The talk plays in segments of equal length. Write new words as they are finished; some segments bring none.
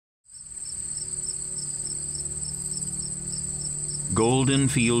Golden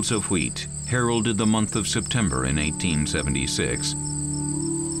fields of wheat heralded the month of September in 1876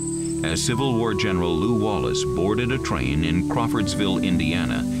 as Civil War General Lew Wallace boarded a train in Crawfordsville,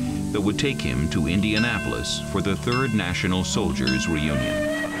 Indiana, that would take him to Indianapolis for the 3rd National Soldiers Reunion.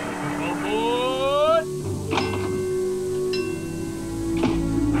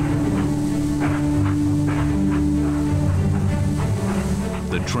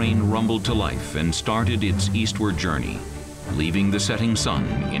 The train rumbled to life and started its eastward journey, leaving the setting sun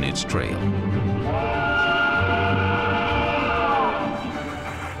in its trail.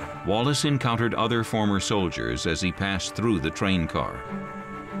 Wallace encountered other former soldiers as he passed through the train car.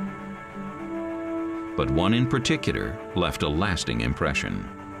 But one in particular left a lasting impression.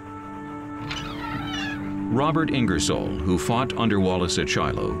 Robert Ingersoll, who fought under Wallace at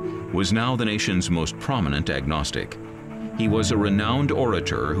Shiloh, was now the nation's most prominent agnostic. He was a renowned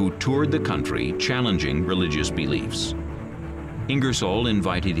orator who toured the country challenging religious beliefs. Ingersoll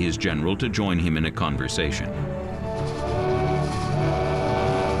invited his general to join him in a conversation.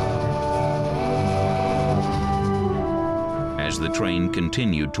 As the train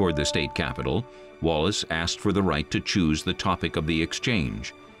continued toward the state capitol, Wallace asked for the right to choose the topic of the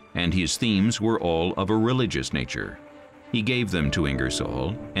exchange, and his themes were all of a religious nature. He gave them to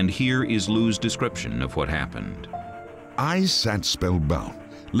Ingersoll, and here is Lew's description of what happened. I sat spellbound,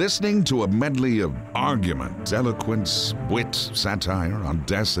 listening to a medley of argument, eloquence, wit, satire,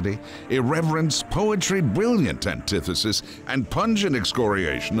 audacity, irreverence, poetry, brilliant antithesis, and pungent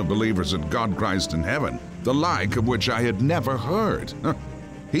excoriation of believers in God, Christ, and heaven, the like of which I had never heard.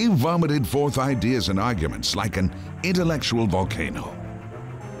 He vomited forth ideas and arguments like an intellectual volcano.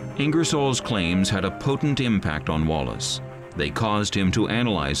 Ingersoll's claims had a potent impact on Wallace. They caused him to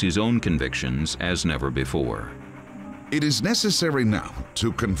analyze his own convictions as never before. It is necessary now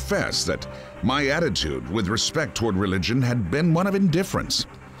to confess that my attitude with respect toward religion had been one of indifference.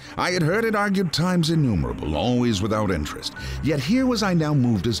 I had heard it argued times innumerable, always without interest. Yet here was I now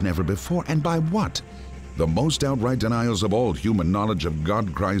moved as never before, and by what? The most outright denials of all human knowledge of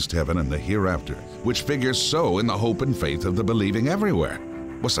God, Christ, heaven, and the hereafter, which figures so in the hope and faith of the believing everywhere.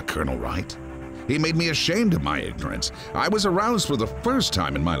 Was the colonel right? He made me ashamed of my ignorance. I was aroused for the first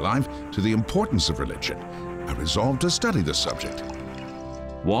time in my life to the importance of religion. I resolved to study the subject.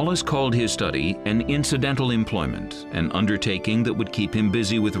 Wallace called his study an incidental employment, an undertaking that would keep him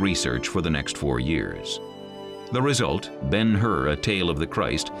busy with research for the next 4 years. The result, Ben-Hur, A Tale of the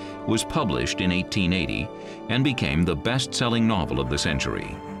Christ, was published in 1880 and became the best-selling novel of the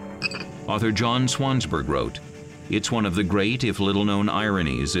century. Author John Swansburg wrote, "It's one of the great, if little-known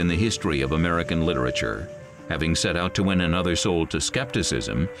ironies in the history of American literature. Having set out to win another soul to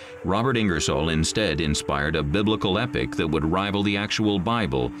skepticism, Robert Ingersoll instead inspired a biblical epic that would rival the actual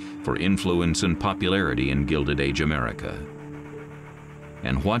Bible for influence and popularity in Gilded Age America."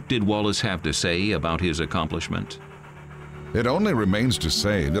 And what did Wallace have to say about his accomplishment? It only remains to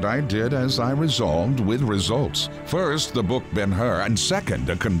say that I did as I resolved, with results. First, the book Ben-Hur, and second,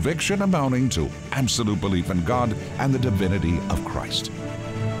 a conviction amounting to absolute belief in God and the divinity of Christ.